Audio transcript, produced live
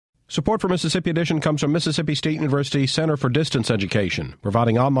Support for Mississippi Edition comes from Mississippi State University Center for Distance Education,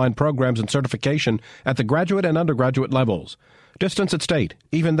 providing online programs and certification at the graduate and undergraduate levels. Distance at State.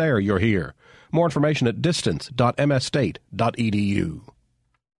 Even there, you're here. More information at distance.msstate.edu.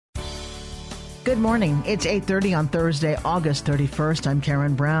 Good morning. It's 8:30 on Thursday, August 31st. I'm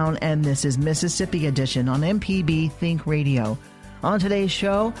Karen Brown, and this is Mississippi Edition on MPB Think Radio. On today's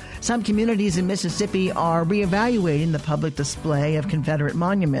show, some communities in Mississippi are reevaluating the public display of Confederate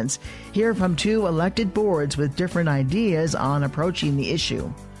monuments. Hear from two elected boards with different ideas on approaching the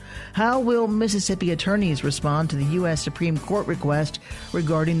issue. How will Mississippi attorneys respond to the U.S. Supreme Court request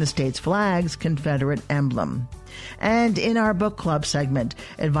regarding the state's flag's Confederate emblem? And in our book club segment,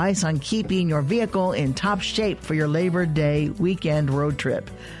 advice on keeping your vehicle in top shape for your Labor Day weekend road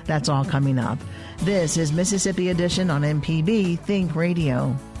trip. That's all coming up. This is Mississippi Edition on MPB Think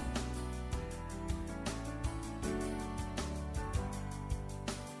Radio.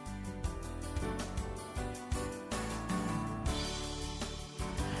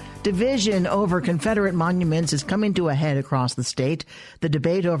 Division over Confederate monuments is coming to a head across the state. The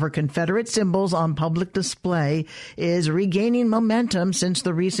debate over Confederate symbols on public display is regaining momentum since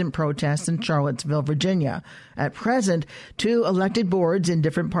the recent protests in Charlottesville, Virginia. At present, two elected boards in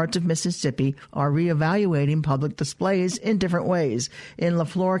different parts of Mississippi are reevaluating public displays in different ways. In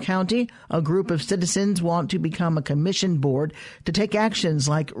Lafleur County, a group of citizens want to become a commission board to take actions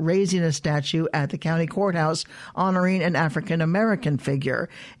like raising a statue at the county courthouse honoring an African-American figure.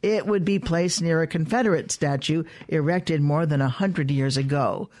 It would be placed near a Confederate statue erected more than 100 years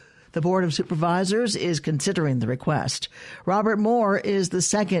ago. The Board of Supervisors is considering the request. Robert Moore is the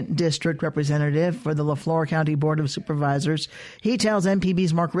 2nd District Representative for the Lafleur County Board of Supervisors. He tells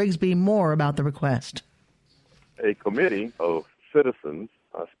MPB's Mark Rigsby more about the request. A committee of citizens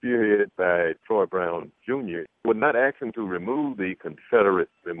spearheaded by Troy Brown Jr. would not ask him to remove the Confederate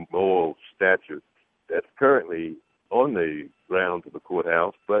memorial statue that's currently on the grounds of the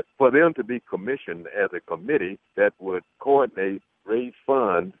courthouse, but for them to be commissioned as a committee that would coordinate, raise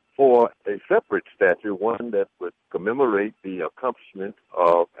funds for a separate statue, one that would commemorate the accomplishments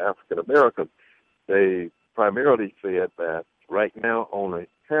of African Americans. They primarily said that right now only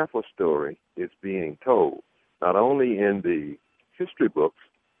half a story is being told, not only in the history books,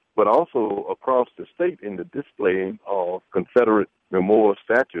 but also across the state in the displaying of Confederate memorial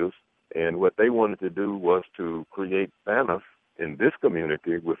statues. And what they wanted to do was to create banners in this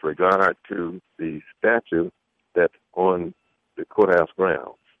community with regard to the statue that's on the courthouse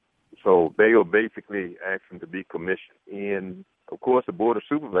grounds. So they are basically asking to be commissioned. And, of course, the Board of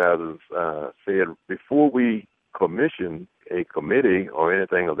Supervisors said before we commission a committee or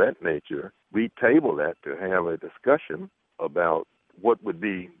anything of that nature, we table that to have a discussion about what would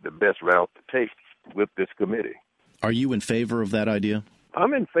be the best route to take with this committee. Are you in favor of that idea?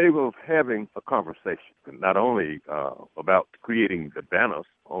 I'm in favor of having a conversation, not only about creating the banners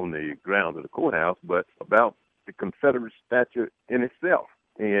on the grounds of the courthouse, but about the Confederate statue in itself.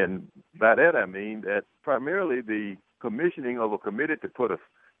 And by that I mean that primarily the commissioning of a committee to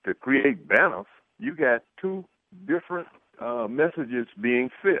create banners, you got two different messages being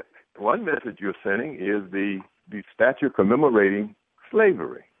sent. One message you're sending is the statue commemorating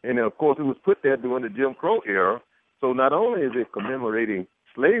slavery. And, of course, it was put there during the Jim Crow era. So not only is it commemorating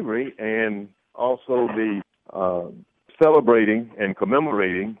slavery and also the celebrating and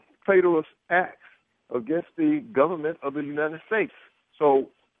commemorating fatalist acts against the government of the United States. So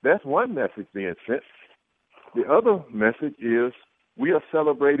that's one message being sent. The other message is we are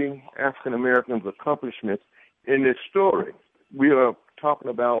celebrating African Americans' accomplishments in this story. We are talking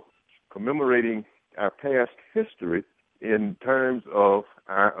about commemorating our past history in terms of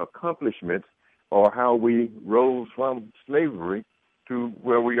our accomplishments or how we rose from slavery to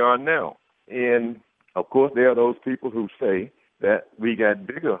where we are now. And, of course, there are those people who say that we got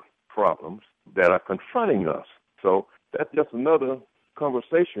bigger problems that are confronting us. So that's just another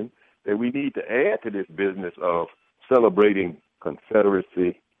conversation that we need to add to this business of celebrating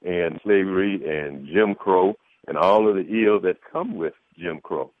Confederacy and slavery and Jim Crow and all of the ills that come with Jim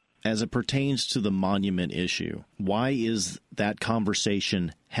Crow. As it pertains to the monument issue, why is that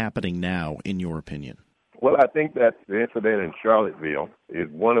conversation happening now, in your opinion? Well, I think that the incident in Charlottesville is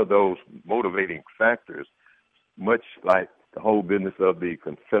one of those motivating factors, much like the whole business of the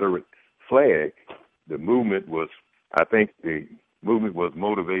Confederate flag. The movement was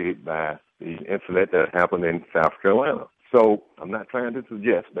motivated by the incident that happened in South Carolina. So I'm not trying to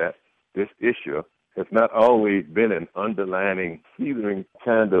suggest that this issue has not always been an underlining, seething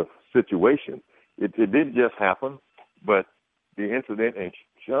kind of situation. It didn't just happen, but the incident in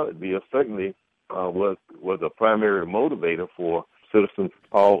Charlottesville certainly was a primary motivator for citizens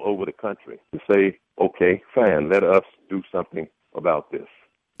all over the country to say, okay, fine, let us do something about this.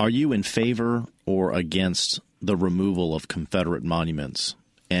 Are you in favor or against the removal of Confederate monuments?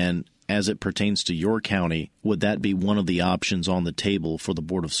 And as it pertains to your county, would that be one of the options on the table for the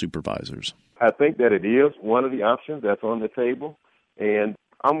Board of Supervisors? I think that it is one of the options that's on the table, and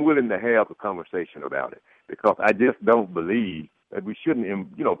I'm willing to have a conversation about it because I just don't believe that we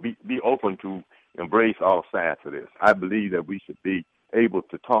shouldn't, be open to embrace all sides of this. I believe that we should be able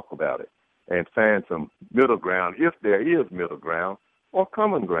to talk about it and find some middle ground, if there is middle ground or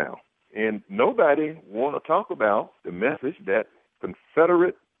common ground. And nobody want to talk about the message that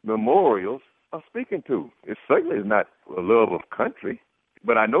Confederate memorials are speaking to. It certainly is not a love of country,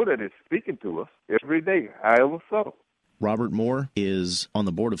 but I know that it's speaking to us every day, however subtle. Robert Moore is on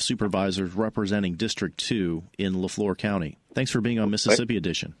the Board of Supervisors representing District 2 in LaFleur County. Thanks for being on Mississippi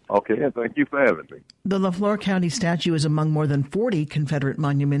Edition. Okay, and thank you for having me. The LaFleur County statue is among more than 40 Confederate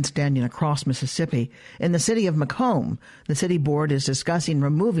monuments standing across Mississippi. In the city of Macomb, the city board is discussing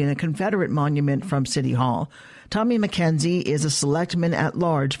removing a Confederate monument from City Hall. Tommy McKenzie is a selectman at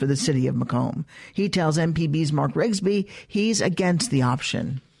large for the city of Macomb. He tells MPB's Mark Rigsby he's against the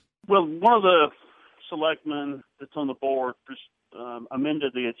option. Well, one of the selectmen that's on the board just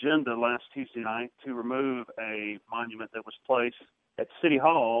amended the agenda last Tuesday night to remove a monument that was placed at City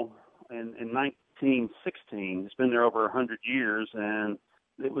Hall in 1916. It's been there over 100 years, and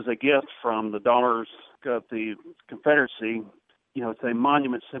it was a gift from the Daughters of the Confederacy. It's a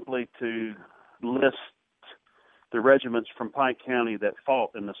monument simply to list the regiments from Pike County that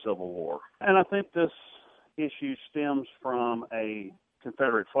fought in the Civil War. And I think this issue stems from a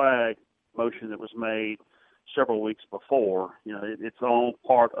Confederate flag motion that was made several weeks before. It's all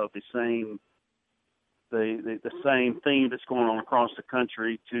part of the same theme that's going on across the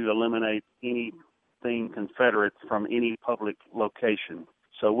country to eliminate anything Confederate from any public location.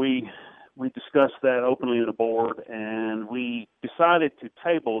 So we discussed that openly in the board, and we decided to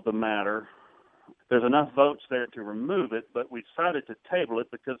table the matter. There's enough votes there to remove it, but we decided to table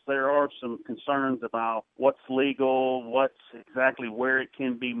it because there are some concerns about what's legal, what's exactly where it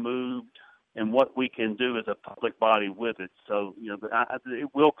can be moved, and what we can do as a public body with it. So, it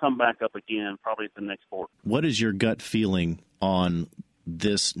will come back up again probably at the next board. What is your gut feeling on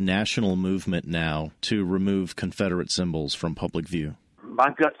this national movement now to remove Confederate symbols from public view? My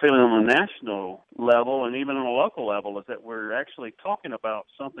gut feeling on a national level and even on a local level is that we're actually talking about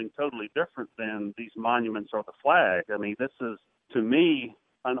something totally different than these monuments or the flag. I mean, this is, to me,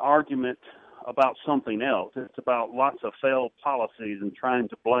 an argument about something else. It's about lots of failed policies and trying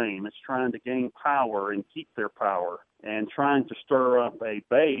to blame. It's trying to gain power and keep their power and trying to stir up a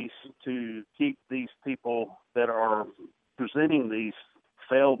base to keep these people that are presenting these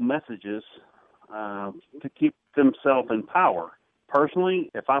failed messages to keep themselves in power. Personally,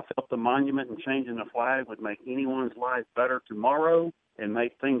 if I felt the monument and changing the flag would make anyone's life better tomorrow and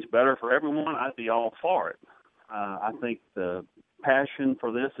make things better for everyone, I'd be all for it. I think the passion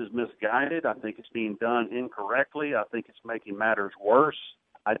for this is misguided. I think it's being done incorrectly. I think it's making matters worse.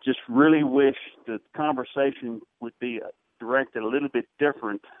 I just really wish the conversation would be directed a little bit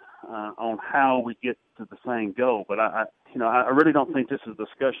different on how we get to the same goal. But I really don't think this is a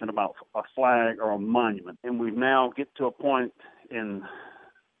discussion about a flag or a monument. And we now get to a point in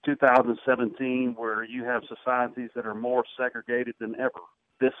 2017 where you have societies that are more segregated than ever.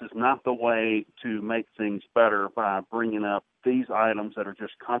 This is not the way to make things better by bringing up these items that are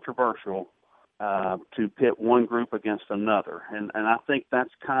just controversial to pit one group against another. And I think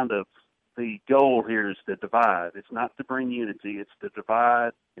that's kind of the goal here, is to divide. It's not to bring unity, it's to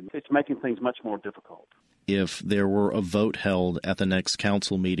divide. And it's making things much more difficult. If there were a vote held at the next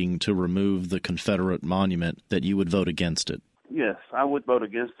council meeting to remove the Confederate monument, that you would vote against it? Yes, I would vote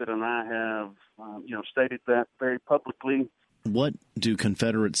against it, and I have stated that very publicly. What do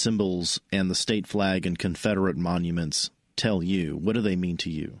Confederate symbols and the state flag and Confederate monuments tell you? What do they mean to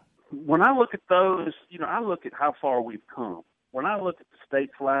you? When I look at those, I look at how far we've come. When I look at the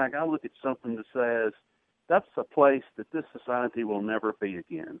state flag, I look at something that says that's a place that this society will never be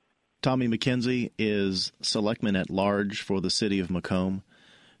again. Tommy McKenzie is Selectman at Large for the city of Macomb.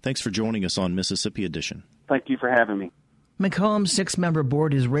 Thanks for joining us on Mississippi Edition. Thank you for having me. Macomb's 6-member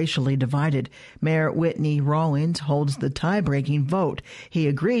board is racially divided. Mayor Whitney Rawlins holds the tie-breaking vote. He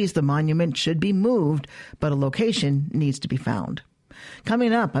agrees the monument should be moved, but a location needs to be found.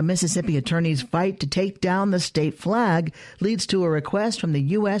 Coming up, a Mississippi attorney's fight to take down the state flag leads to a request from the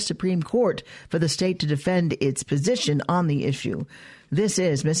U.S. Supreme Court for the state to defend its position on the issue. This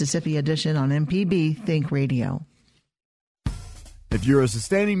is Mississippi Edition on MPB Think Radio. If you're a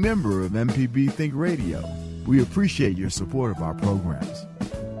sustaining member of MPB Think Radio, we appreciate your support of our programs.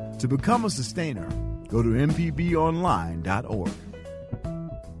 To become a sustainer, go to mpbonline.org.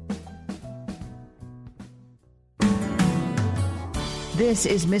 This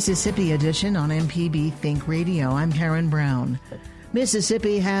is Mississippi Edition on MPB Think Radio. I'm Karen Brown.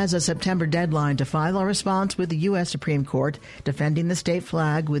 Mississippi has a September deadline to file a response with the U.S. Supreme Court defending the state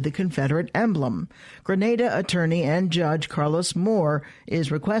flag with the Confederate emblem. Grenada attorney and judge Carlos Moore is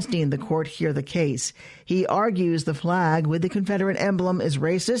requesting the court hear the case. He argues the flag with the Confederate emblem is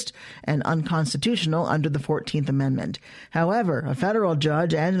racist and unconstitutional under the 14th Amendment. However, a federal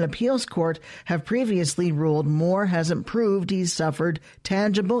judge and an appeals court have previously ruled Moore hasn't proved he's suffered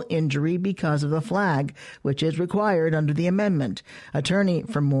tangible injury because of the flag, which is required under the amendment. Attorney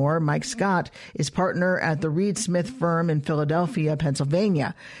for Moore, Mike Scott, is partner at the Reed Smith firm in Philadelphia,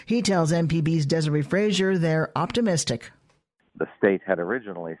 Pennsylvania. He tells MPB's Desiree Frazier they're optimistic. The state had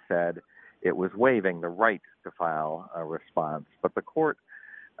originally said it was waiving the right to file a response, but the court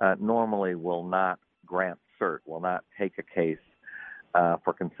normally will not grant cert, will not take a case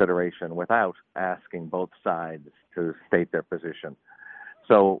for consideration without asking both sides to state their position.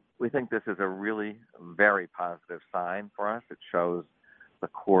 So we think this is a really very positive sign for us. It shows the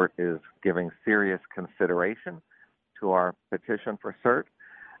court is giving serious consideration to our petition for cert,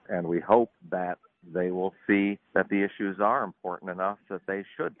 and we hope that they will see that the issues are important enough that they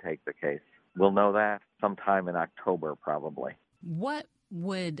should take the case. We'll know that sometime in October, probably. What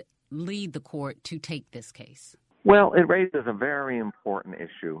would lead the court to take this case? Well, it raises a very important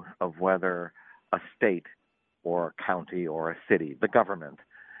issue of whether a state or a county or a city, the government,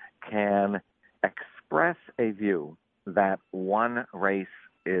 can express a view that one race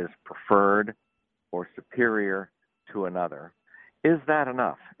is preferred or superior to another. Is that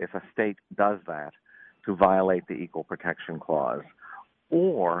enough if a state does that to violate the Equal Protection Clause?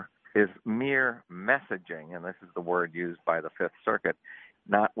 Or is mere messaging, and this is the word used by the Fifth Circuit,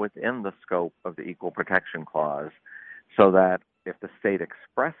 not within the scope of the Equal Protection Clause, so that if the state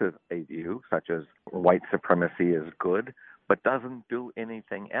expresses a view, such as white supremacy is good, but doesn't do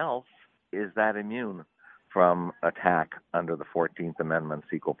anything else, is that immune from attack under the 14th Amendment's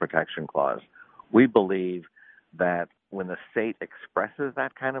Equal Protection Clause? We believe that when the state expresses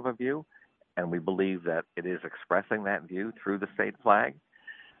that kind of a view, and we believe that it is expressing that view through the state flag,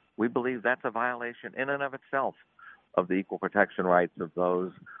 we believe that's a violation in and of itself of the equal protection rights of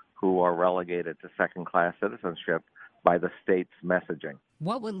those who are relegated to second-class citizenship by the state's messaging.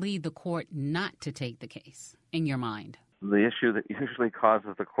 What would lead the court not to take the case, in your mind? The issue that usually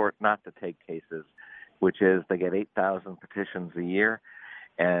causes the court not to take cases, which is they get 8,000 petitions a year,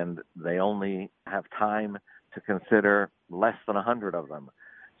 and they only have time to consider less than 100 of them.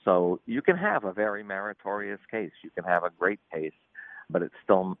 So you can have a very meritorious case. You can have a great case, but it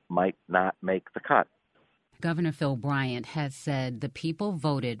still might not make the cut. Governor Phil Bryant has said the people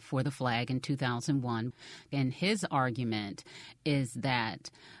voted for the flag in 2001, and his argument is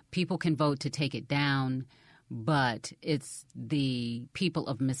that people can vote to take it down, but it's the people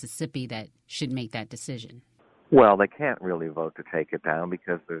of Mississippi that should make that decision. Well, they can't really vote to take it down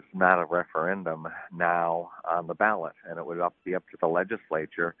because there's not a referendum now on the ballot, and it would be up to the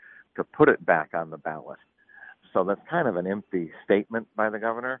legislature to put it back on the ballot. So that's kind of an empty statement by the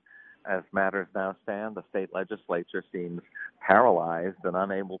governor. As matters now stand, the state legislature seems paralyzed and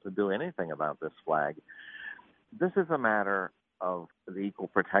unable to do anything about this flag. This is a matter of the Equal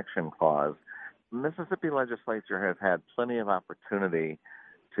Protection Clause. The Mississippi legislature has had plenty of opportunity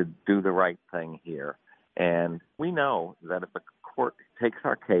to do the right thing here. And we know that if the court takes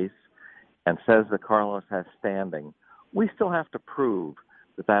our case and says that Carlos has standing, we still have to prove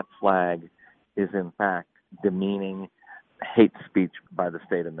that that flag is in fact demeaning hate speech by the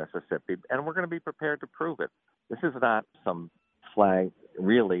state of Mississippi, and we're going to be prepared to prove it. This is not some flag,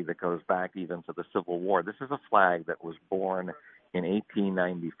 really, that goes back even to the Civil War. This is a flag that was born in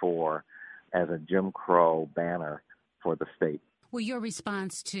 1894 as a Jim Crow banner for the state. Well, your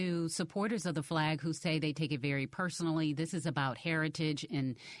response to supporters of the flag who say they take it very personally, this is about heritage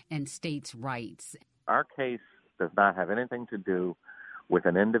and states' rights. Our case does not have anything to do with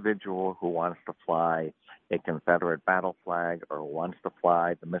an individual who wants to fly a Confederate battle flag or wants to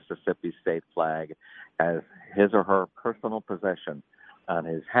fly the Mississippi state flag as his or her personal possession on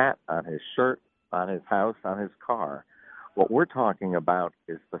his hat, on his shirt, on his house, on his car. What we're talking about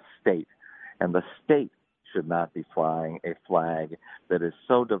is the state, and the state should not be flying a flag that is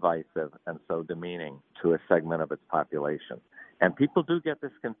so divisive and so demeaning to a segment of its population. And people do get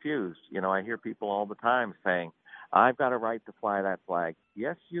this confused. You know, I hear people all the time saying, I've got a right to fly that flag.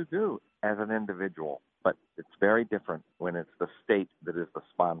 Yes, you do as an individual. but it's very different when it's the state that is the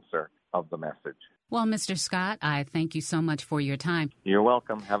sponsor of the message. Well, Mr. Scott, I thank you so much for your time. You're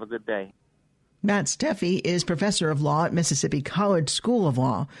welcome. Have a good day. Matt Steffi is professor of law at Mississippi College School of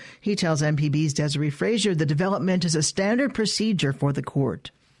Law. He tells MPB's Desiree Frazier the development is a standard procedure for the court.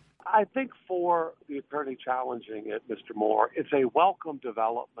 I think for the attorney challenging it, Mr. Moore, it's a welcome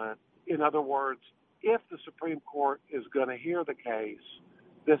development. In other words, if the Supreme Court is going to hear the case,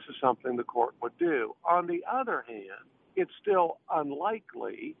 this is something the court would do. On the other hand, it's still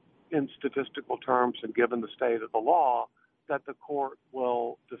unlikely in statistical terms and given the state of the law that the court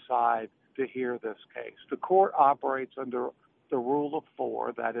will decide to hear this case. The court operates under the rule of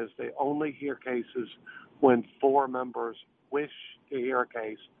 4. That is, they only hear cases when 4 members wish to hear a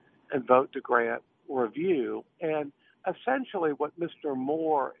case and vote to grant review. And essentially what Mr.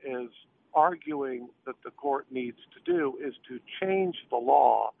 Moore is arguing that the court needs to do is to change the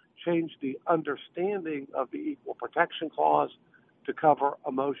law, change the understanding of the Equal Protection Clause to cover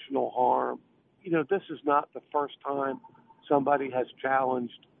emotional harm. You know, this is not the first time somebody has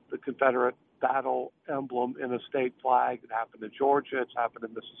challenged the Confederate battle emblem in a state flag. It happened in Georgia. It's happened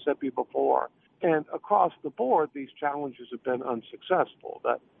in Mississippi before. And across the board, these challenges have been unsuccessful.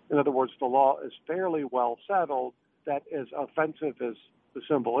 That, in other words, the law is fairly well settled, that as offensive as the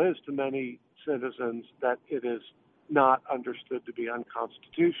symbol is to many citizens, that it is not understood to be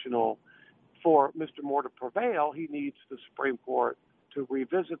unconstitutional. For Mr. Moore to prevail, he needs the Supreme Court to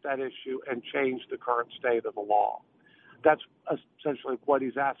revisit that issue and change the current state of the law. That's essentially what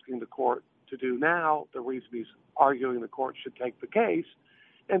he's asking the court to do now, the reason he's arguing the court should take the case.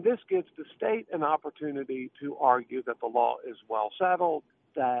 And this gives the state an opportunity to argue that the law is well settled,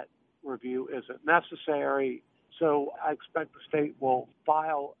 that review isn't necessary. So I expect the state will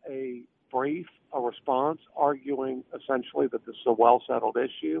file a brief, a response, arguing essentially that this is a well-settled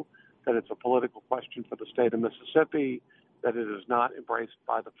issue, that it's a political question for the state of Mississippi, that it is not embraced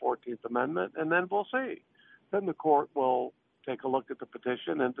by the 14th Amendment, and then we'll see. Then the court will take a look at the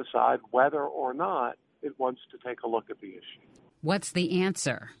petition and decide whether or not it wants to take a look at the issue. What's the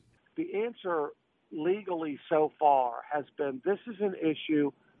answer? The answer legally so far has been this is an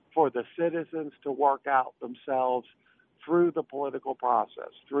issue for the citizens to work out themselves through the political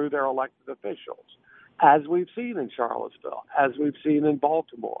process, through their elected officials, as we've seen in Charlottesville, as we've seen in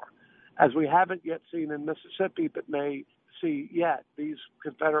Baltimore, as we haven't yet seen in Mississippi but may see yet. These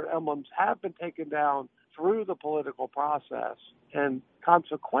Confederate emblems have been taken down through the political process, and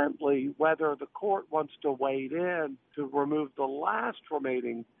consequently, whether the court wants to wade in to remove the last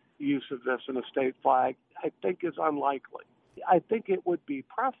remaining use of this in a state flag, I think is unlikely. I think it would be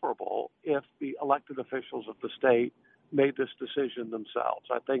preferable if the elected officials of the state made this decision themselves.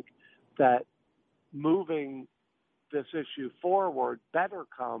 I think that moving this issue forward better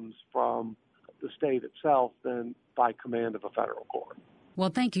comes from the state itself than by command of a federal court. Well,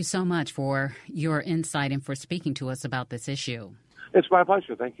 thank you so much for your insight and for speaking to us about this issue. It's my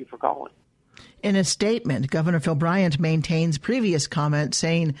pleasure. Thank you for calling. In a statement, Governor Phil Bryant maintains previous comments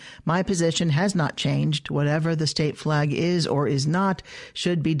saying, "My position has not changed. Whatever the state flag is or is not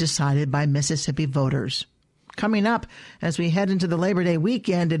should be decided by Mississippi voters." Coming up, as we head into the Labor Day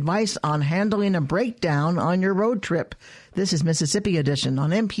weekend, advice on handling a breakdown on your road trip. This is Mississippi Edition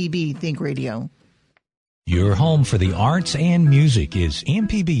on MPB Think Radio. Your home for the arts and music is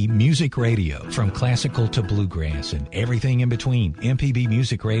MPB Music Radio. From classical to bluegrass and everything in between, MPB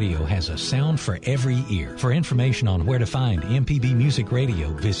Music Radio has a sound for every ear. For information on where to find MPB Music Radio,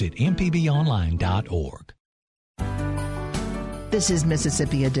 visit mpbonline.org. This is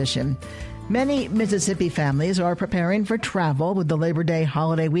Mississippi Edition. Many Mississippi families are preparing for travel with the Labor Day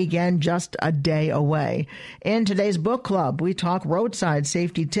holiday weekend just a day away. In today's book club, we talk roadside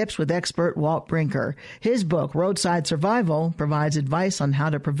safety tips with expert Walt Brinker. His book, Roadside Survival, provides advice on how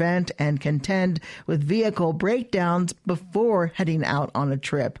to prevent and contend with vehicle breakdowns before heading out on a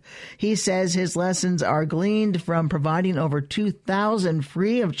trip. He says his lessons are gleaned from providing over 2,000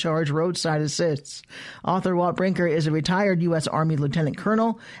 free of charge roadside assists. Author Walt Brinker is a retired U.S. Army Lieutenant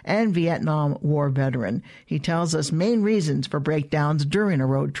Colonel and Vietnam War veteran. He tells us main reasons for breakdowns during a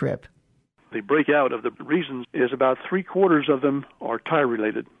road trip. The breakout of the reasons is about 3/4 of them are tire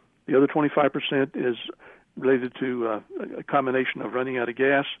related. The other 25% is related to a combination of running out of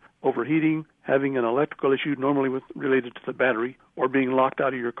gas, overheating, having an electrical issue normally related to the battery, or being locked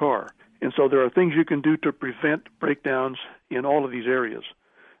out of your car. And so there are things you can do to prevent breakdowns in all of these areas.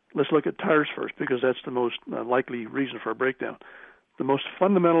 Let's look at tires first, because that's the most likely reason for a breakdown. The most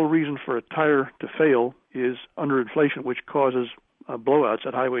fundamental reason for a tire to fail is underinflation, which causes blowouts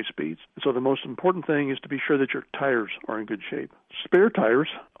at highway speeds. So the most important thing is to be sure that your tires are in good shape. Spare tires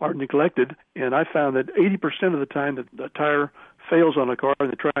are neglected, and I found that 80% of the time that the tire fails on a car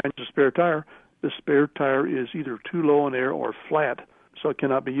and they try and use a spare tire, the spare tire is either too low on air or flat, so it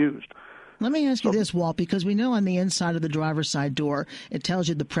cannot be used. Let me ask you this, Walt, because we know on the inside of the driver's side door, it tells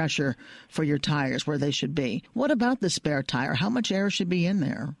you the pressure for your tires, where they should be. What about the spare tire? How much air should be in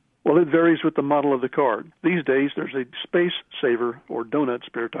there? Well, it varies with the model of the car. These days, there's a Space Saver or donut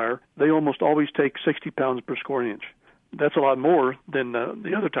spare tire. They almost always take 60 pounds per square inch. That's a lot more than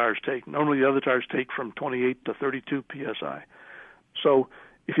the other tires take. Normally, the other tires take from 28 to 32 psi. So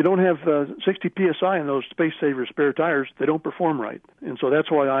if you don't have 60 psi in those Space Saver spare tires, they don't perform right. And so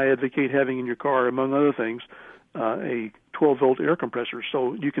that's why I advocate having in your car, among other things, a 12-volt air compressor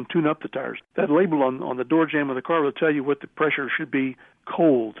so you can tune up the tires. That label on the door jamb of the car will tell you what the pressure should be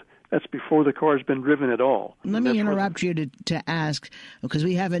cold. That's before the car has been driven at all. Let me interrupt you to ask, because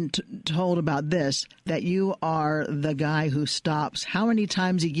we haven't told about this, that you are the guy who stops how many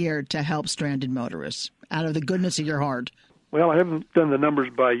times a year to help stranded motorists, out of the goodness of your heart? Well, I haven't done the numbers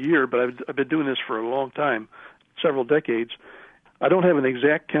by year, but I've been doing this for a long time, several decades. I don't have an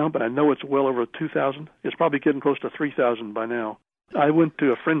exact count, but I know it's well over 2,000. It's probably getting close to 3,000 by now. I went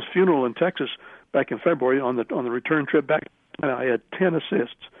to a friend's funeral in Texas back in February on the return trip back, and I had 10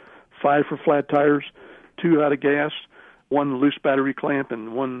 assists. 5 for flat tires, 2 out of gas, 1 loose battery clamp,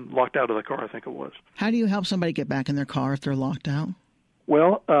 and 1 locked out of the car, I think it was. How do you help somebody get back in their car if they're locked out?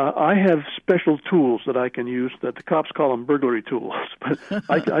 Well, I have special tools that I can use that the cops call them burglary tools, but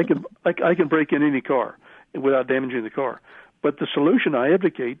I can break in any car without damaging the car. But the solution I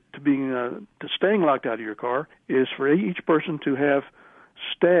advocate to staying locked out of your car is for each person to have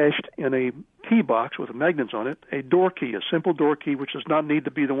stashed in a key box with magnets on it, a door key, a simple door key, which does not need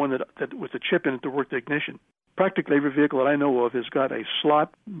to be the one that with the chip in it to work the ignition. Practically every vehicle that I know of has got a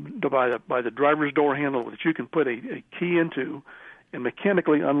slot by the driver's door handle that you can put a key into and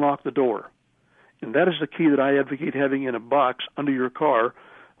mechanically unlock the door. And that is the key that I advocate having in a box under your car.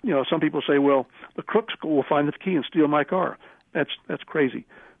 You know, some people say, well, the crooks will find the key and steal my car. That's crazy.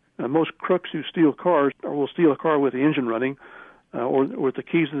 Most crooks who steal cars will steal a car with the engine running, or with the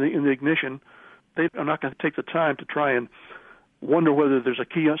keys in the ignition. They are not going to take the time to try and wonder whether there's a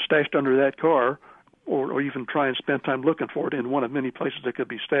key stashed under that car, or even try and spend time looking for it in one of many places that could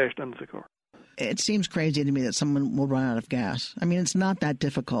be stashed under the car. It seems crazy to me that someone will run out of gas. I mean, it's not that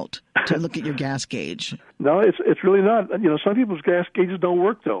difficult to look at your gas gauge. No, it's really not. You know, some people's gas gauges don't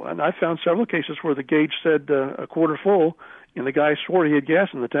work, though. And I found several cases where the gauge said a quarter full, and the guy swore he had gas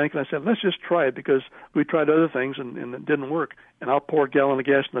in the tank, and I said, let's just try it, because we tried other things and it didn't work. And I'll pour a gallon of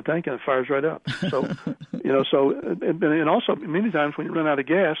gas in the tank and it fires right up. So, you know, and also many times when you run out of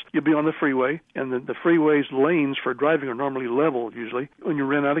gas, you'll be on the freeway, and the freeway's lanes for driving are normally level usually. When you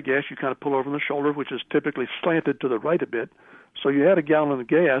run out of gas, you kind of pull over on the shoulder, which is typically slanted to the right a bit. So you add a gallon of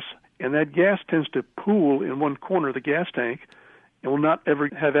gas, and that gas tends to pool in one corner of the gas tank and will not ever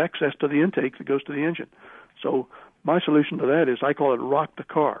have access to the intake that goes to the engine. So my solution to that is I call it rock the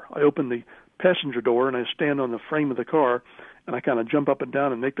car. I open the passenger door and I stand on the frame of the car, and I kind of jump up and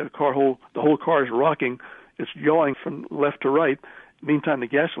down and make the whole car is rocking. It's yawing from left to right. Meantime, the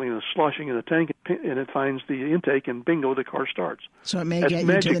gasoline is sloshing in the tank, and it finds the intake, and bingo, the car starts. So it may get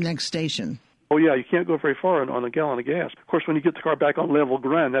you to the next station. Oh, yeah, you can't go very far on a gallon of gas. Of course, when you get the car back on level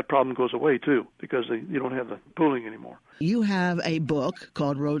ground, that problem goes away, too, because you don't have the pooling anymore. You have a book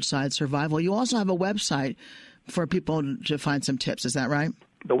called Roadside Survival. You also have a website for people to find some tips. Is that right?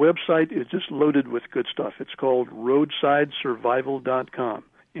 The website is just loaded with good stuff. It's called roadsidesurvival.com.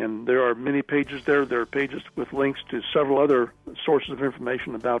 And there are many pages there. There are pages with links to several other sources of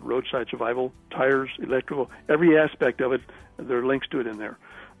information about roadside survival, tires, electrical, every aspect of it. There are links to it in there.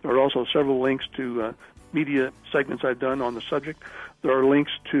 There are also several links to media segments I've done on the subject. There are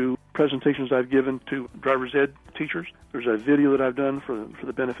links to presentations I've given to driver's ed teachers. There's a video that I've done for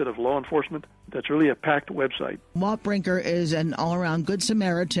the benefit of law enforcement. That's really a packed website. Walt Brinker is an all-around good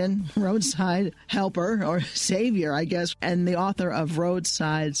Samaritan, roadside helper, or savior, I guess, and the author of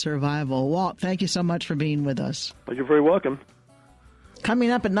Roadside Survival. Walt, thank you so much for being with us. Well, you're very welcome.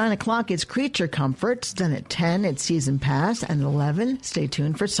 Coming up at 9 o'clock, it's Creature Comforts. Then at 10, it's Season Pass. And at 11, stay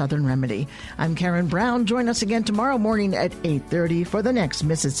tuned for Southern Remedy. I'm Karen Brown. Join us again tomorrow morning at 8:30 for the next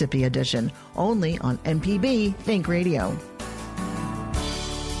Mississippi edition, only on MPB Think Radio.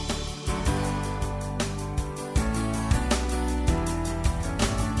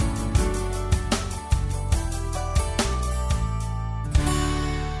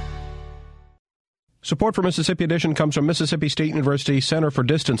 Support for Mississippi Edition comes from Mississippi State University Center for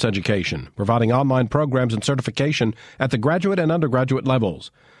Distance Education, providing online programs and certification at the graduate and undergraduate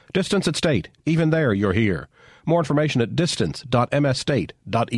levels. Distance at State. Even there, you're here. More information at distance.msstate.edu.